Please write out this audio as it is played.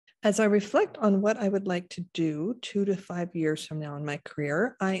As I reflect on what I would like to do 2 to 5 years from now in my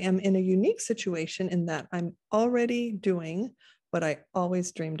career, I am in a unique situation in that I'm already doing what I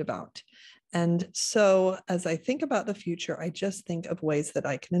always dreamed about. And so as I think about the future, I just think of ways that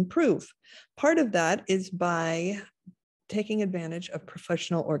I can improve. Part of that is by taking advantage of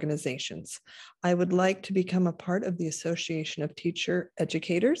professional organizations. I would like to become a part of the Association of Teacher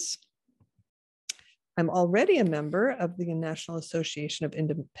Educators. I'm already a member of the National Association of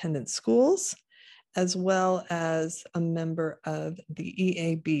Independent Schools, as well as a member of the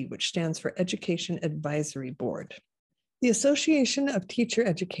EAB, which stands for Education Advisory Board. The Association of Teacher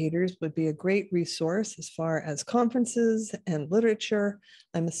Educators would be a great resource as far as conferences and literature.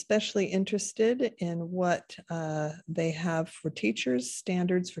 I'm especially interested in what they have for teachers,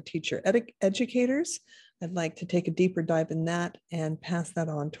 standards for teacher educators. I'd like to take a deeper dive in that and pass that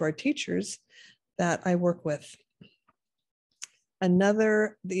on to our teachers that I work with.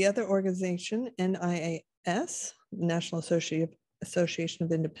 The other organization, NIAS, National Association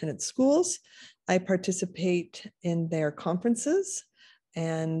of Independent Schools, I participate in their conferences,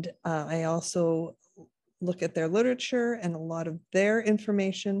 and I also look at their literature and a lot of their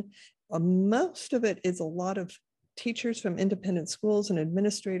information. Most of it is a lot of teachers from independent schools and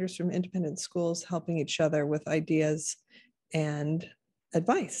administrators from independent schools helping each other with ideas and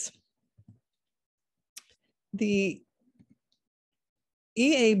advice. The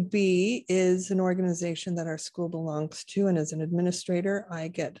EAB is an organization that our school belongs to, and as an administrator, I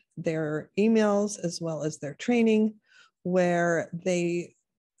get their emails as well as their training where they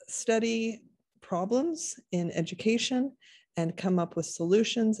study problems in education and come up with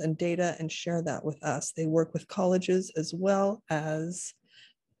solutions and data and share that with us. They work with colleges as well as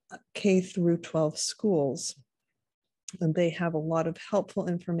K through 12 schools, and they have a lot of helpful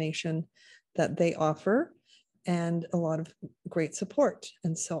information that they offer and a lot of great support.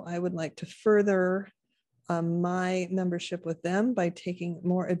 And so I would like to further my membership with them by taking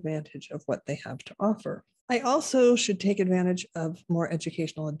more advantage of what they have to offer. I also should take advantage of more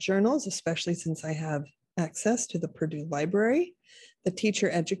educational journals, especially since I have access to the Purdue Library. The Teacher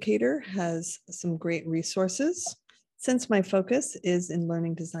Educator has some great resources. Since my focus is in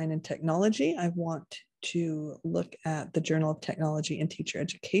learning design and technology, I want to look at the Journal of Technology and Teacher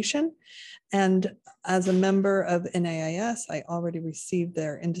Education. And as a member of NAIS, I already received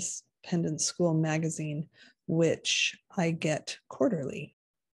their Independent School magazine, which I get quarterly.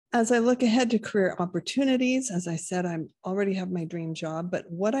 As I look ahead to career opportunities, as I said, I already have my dream job, but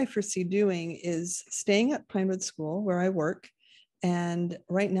what I foresee doing is staying at Pinewood School where I work. And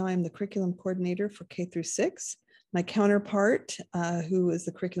right now I'm the curriculum coordinator for K through 6. My counterpart, who is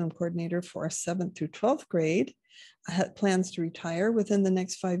the curriculum coordinator for 7th through 12th grade, plans to retire within the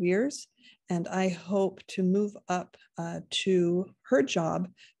next 5 years. And I hope to move up to her job,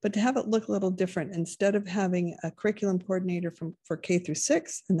 but to have it look a little different. Instead of having a curriculum coordinator for K through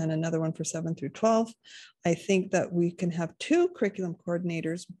 6 and then another one for 7 through 12, I think that we can have 2 curriculum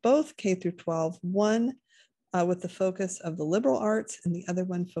coordinators, both K through 12, one with the focus of the liberal arts and the other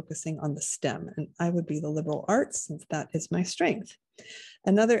one focusing on the STEM. And I would be the liberal arts since that is my strength.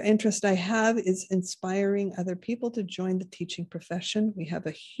 Another interest I have is inspiring other people to join the teaching profession. We have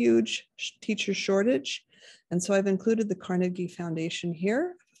a huge teacher shortage. And so I've included the Carnegie Foundation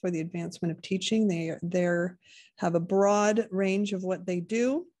here for the advancement of teaching. They have a broad range of what they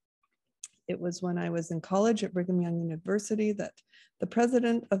do. It was when I was in college at Brigham Young University that the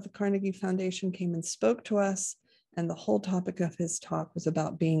president of the Carnegie Foundation came and spoke to us, and the whole topic of his talk was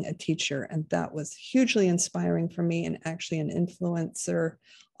about being a teacher. And that was hugely inspiring for me and actually an influencer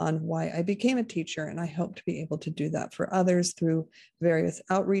on why I became a teacher. And I hope to be able to do that for others through various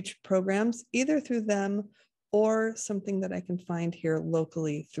outreach programs, either through them or something that I can find here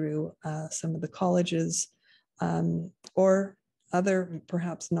locally through some of the colleges or other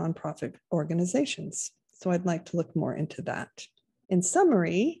perhaps nonprofit organizations. So I'd like to look more into that. In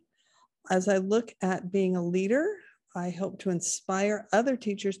summary, as I look at being a leader, I hope to inspire other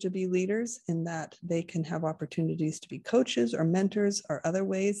teachers to be leaders in that they can have opportunities to be coaches or mentors or other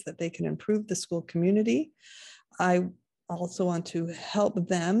ways that they can improve the school community. I also want to help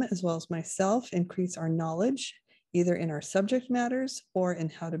them, as well as myself, increase our knowledge, either in our subject matters or in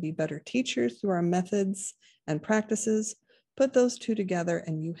how to be better teachers through our methods and practices. Put those two together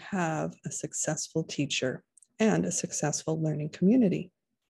and you have a successful teacher and a successful learning community.